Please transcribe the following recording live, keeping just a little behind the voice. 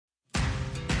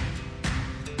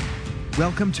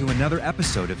Welcome to another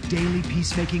episode of Daily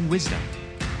Peacemaking Wisdom.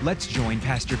 Let's join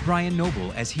Pastor Brian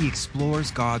Noble as he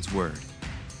explores God's Word.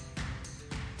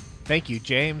 Thank you,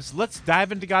 James. Let's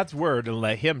dive into God's Word and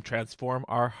let Him transform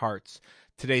our hearts.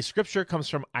 Today's scripture comes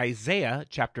from Isaiah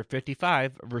chapter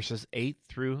 55, verses 8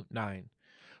 through 9.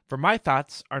 For my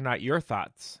thoughts are not your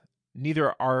thoughts,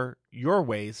 neither are your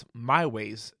ways my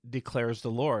ways, declares the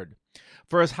Lord.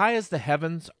 For as high as the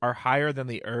heavens are higher than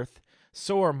the earth,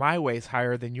 so are my ways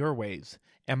higher than your ways,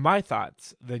 and my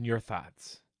thoughts than your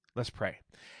thoughts. Let's pray.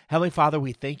 Heavenly Father,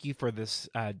 we thank you for this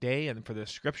day and for this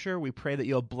scripture. We pray that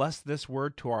you'll bless this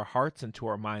word to our hearts and to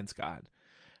our minds, God.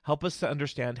 Help us to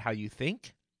understand how you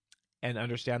think and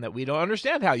understand that we don't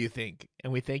understand how you think.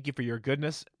 And we thank you for your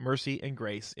goodness, mercy, and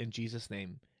grace. In Jesus'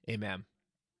 name, amen.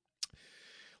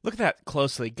 Look at that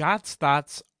closely. God's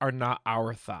thoughts are not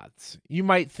our thoughts. You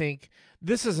might think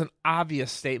this is an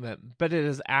obvious statement, but it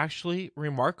is actually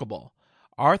remarkable.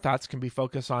 Our thoughts can be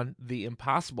focused on the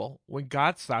impossible when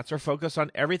God's thoughts are focused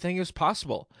on everything is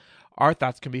possible. Our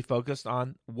thoughts can be focused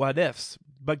on what ifs,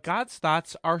 but God's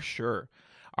thoughts are sure.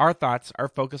 Our thoughts are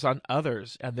focused on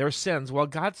others and their sins, while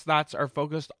God's thoughts are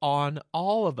focused on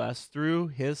all of us through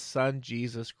his Son,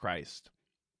 Jesus Christ.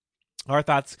 Our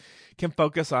thoughts can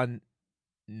focus on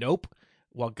nope,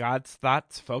 while God's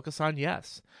thoughts focus on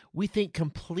yes. We think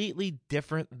completely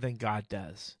different than God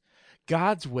does.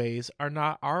 God's ways are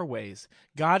not our ways.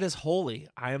 God is holy.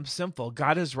 I am sinful.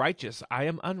 God is righteous. I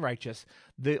am unrighteous.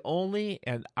 The only,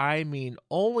 and I mean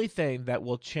only thing that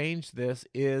will change this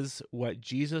is what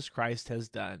Jesus Christ has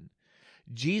done.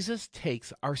 Jesus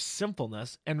takes our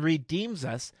sinfulness and redeems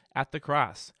us at the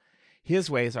cross. His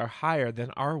ways are higher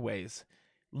than our ways.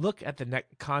 Look at the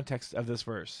context of this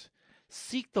verse.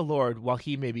 Seek the Lord while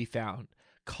he may be found.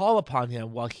 Call upon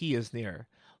him while he is near.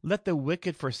 Let the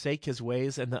wicked forsake his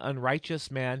ways and the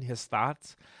unrighteous man his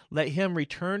thoughts. Let him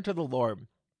return to the Lord,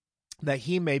 that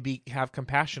he may have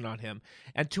compassion on him,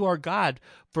 and to our God,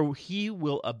 for he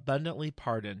will abundantly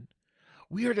pardon.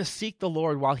 We are to seek the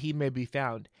Lord while he may be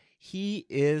found. He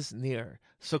is near,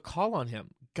 so call on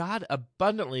him. God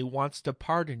abundantly wants to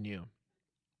pardon you.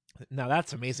 Now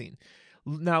that's amazing.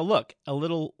 Now look, a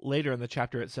little later in the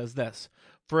chapter it says this,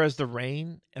 for as the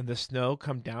rain and the snow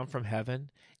come down from heaven,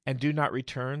 and do not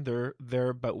return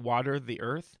there but water the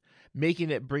earth, making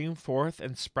it bring forth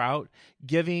and sprout,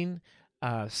 giving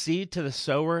seed to the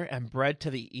sower and bread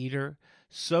to the eater,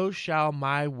 so shall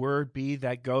my word be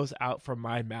that goes out from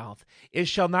my mouth. It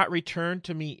shall not return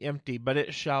to me empty, but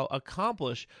it shall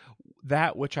accomplish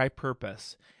that which I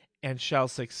purpose, and shall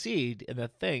succeed in the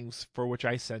things for which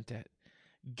I sent it.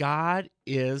 God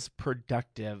is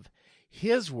productive.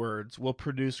 His words will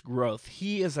produce growth.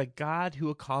 He is a God who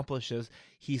accomplishes.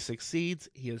 He succeeds.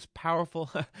 He is powerful,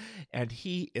 and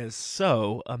he is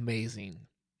so amazing.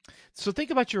 So think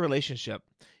about your relationship.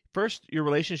 First, your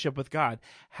relationship with God.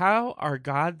 How are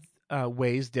God's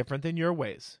ways different than your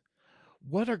ways?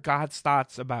 What are God's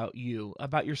thoughts about you,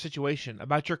 about your situation,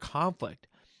 about your conflict?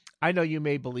 I know you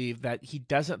may believe that he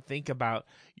doesn't think about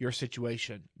your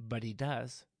situation, but he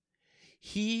does.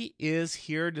 He is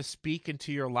here to speak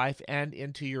into your life and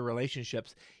into your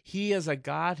relationships. He is a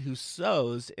God who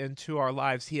sows into our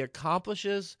lives. He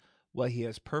accomplishes what he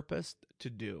has purposed to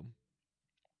do.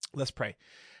 Let's pray.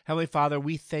 Heavenly Father,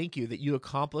 we thank you that you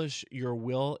accomplish your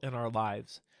will in our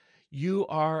lives. You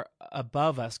are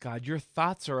above us, God. Your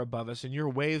thoughts are above us and your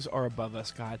ways are above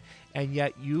us, God. And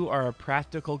yet you are a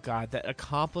practical God that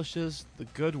accomplishes the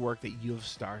good work that you have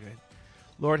started.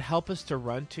 Lord, help us to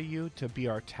run to you, to be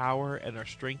our tower and our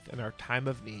strength in our time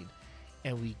of need.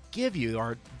 And we give you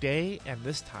our day and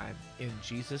this time in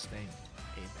Jesus' name.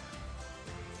 Amen.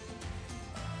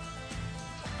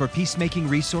 For peacemaking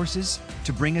resources,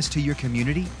 to bring us to your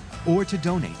community, or to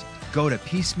donate, go to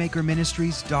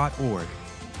peacemakerministries.org.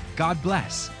 God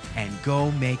bless, and go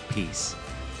make peace.